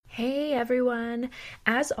Hey everyone!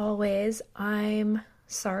 As always, I'm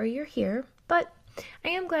sorry you're here, but I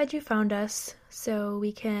am glad you found us so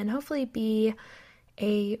we can hopefully be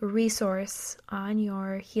a resource on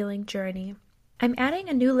your healing journey. I'm adding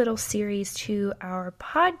a new little series to our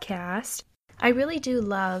podcast. I really do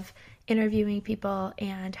love interviewing people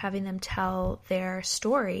and having them tell their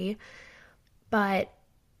story, but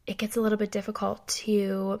it gets a little bit difficult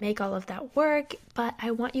to make all of that work, but I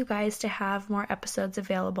want you guys to have more episodes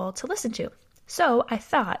available to listen to. So I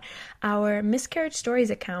thought our Miscarriage Stories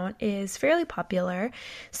account is fairly popular,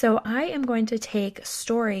 so I am going to take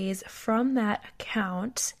stories from that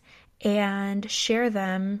account and share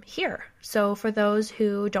them here. So for those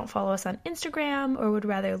who don't follow us on Instagram or would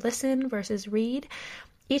rather listen versus read,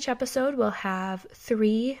 each episode will have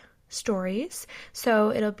 3 stories.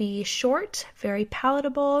 So it'll be short, very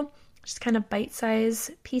palatable, just kind of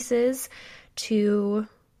bite-sized pieces to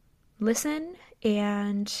listen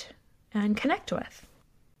and connect with.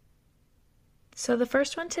 So the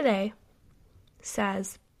first one today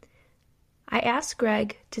says, I asked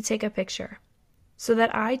Greg to take a picture so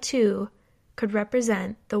that I too could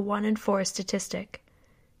represent the 1 in 4 statistic.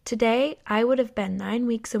 Today, I would have been 9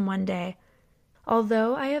 weeks and 1 day.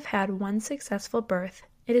 Although I have had 1 successful birth,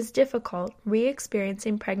 it is difficult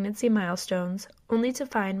re-experiencing pregnancy milestones only to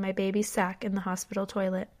find my baby's sac in the hospital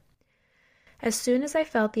toilet. As soon as I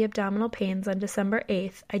felt the abdominal pains on December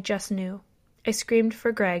 8th, I just knew. I screamed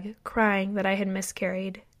for Greg, crying that I had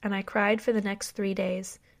miscarried, and I cried for the next 3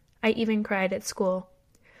 days. I even cried at school.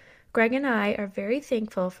 Greg and I are very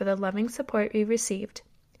thankful for the loving support we received,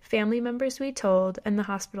 family members we told, and the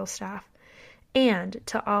hospital staff. And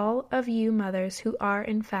to all of you mothers who are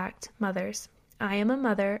in fact mothers. I am a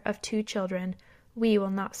mother of 2 children. We will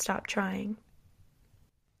not stop trying.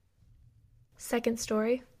 Second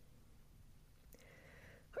story.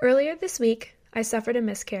 Earlier this week, I suffered a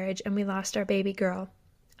miscarriage and we lost our baby girl.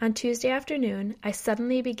 On Tuesday afternoon, I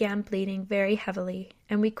suddenly began bleeding very heavily,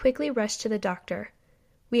 and we quickly rushed to the doctor.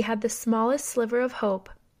 We had the smallest sliver of hope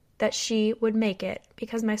that she would make it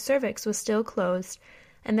because my cervix was still closed,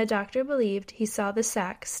 and the doctor believed he saw the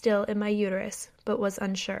sac still in my uterus, but was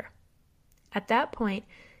unsure. At that point,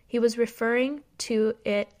 he was referring to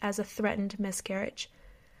it as a threatened miscarriage.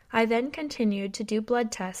 I then continued to do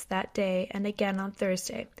blood tests that day and again on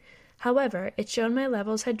Thursday. However, it showed my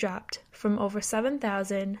levels had dropped from over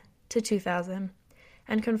 7,000 to 2,000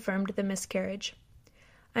 and confirmed the miscarriage.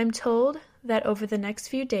 I'm told that over the next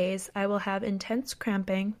few days I will have intense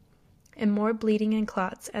cramping and more bleeding and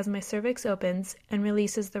clots as my cervix opens and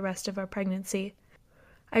releases the rest of our pregnancy.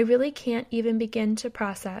 I really can't even begin to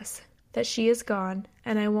process that she is gone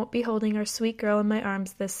and I won't be holding our sweet girl in my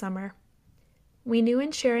arms this summer. We knew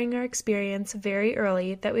in sharing our experience very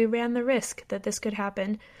early that we ran the risk that this could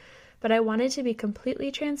happen, but I wanted to be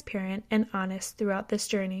completely transparent and honest throughout this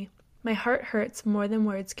journey. My heart hurts more than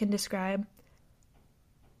words can describe.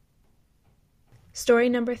 Story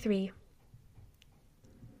number 3.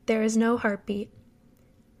 There is no heartbeat.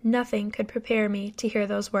 Nothing could prepare me to hear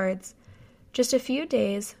those words. Just a few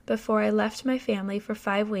days before I left my family for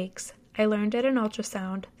 5 weeks, I learned at an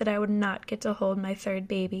ultrasound that I would not get to hold my 3rd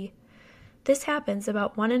baby. This happens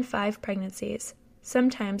about 1 in 5 pregnancies.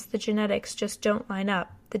 Sometimes the genetics just don't line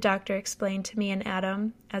up, the doctor explained to me and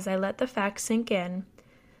Adam as I let the fact sink in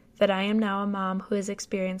that I am now a mom who has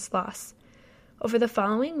experienced loss. Over the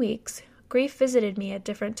following weeks, grief visited me at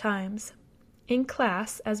different times. In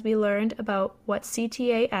class, as we learned about what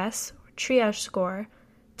CTAS, or triage score,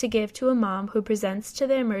 to give to a mom who presents to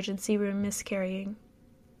the emergency room miscarrying.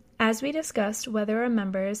 As we discussed whether our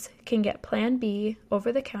members can get Plan B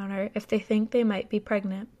over the counter if they think they might be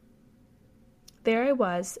pregnant. There I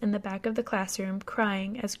was in the back of the classroom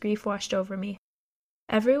crying as grief washed over me.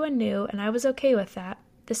 Everyone knew, and I was okay with that.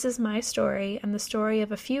 This is my story and the story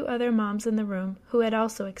of a few other moms in the room who had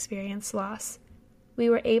also experienced loss.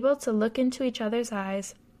 We were able to look into each other's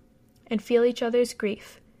eyes and feel each other's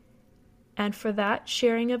grief. And for that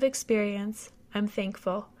sharing of experience, I'm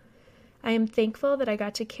thankful. I am thankful that I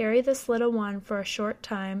got to carry this little one for a short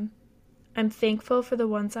time. I'm thankful for the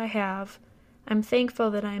ones I have. I'm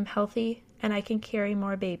thankful that I am healthy and I can carry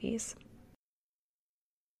more babies.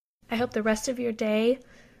 I hope the rest of your day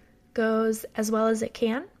goes as well as it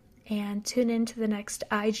can, and tune in to the next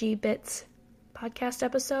IG Bits podcast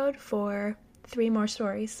episode for 3 more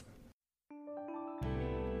stories.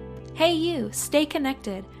 Hey you, stay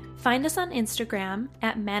connected. Find us on Instagram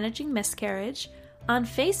at Managing Miscarriage, on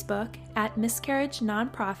Facebook at Miscarriage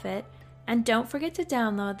Nonprofit, and don't forget to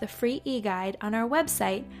download the free e-guide on our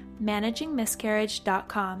website,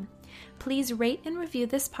 managingmiscarriage.com. Please rate and review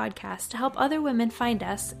this podcast to help other women find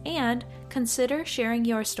us, and consider sharing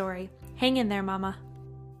your story. Hang in there, Mama.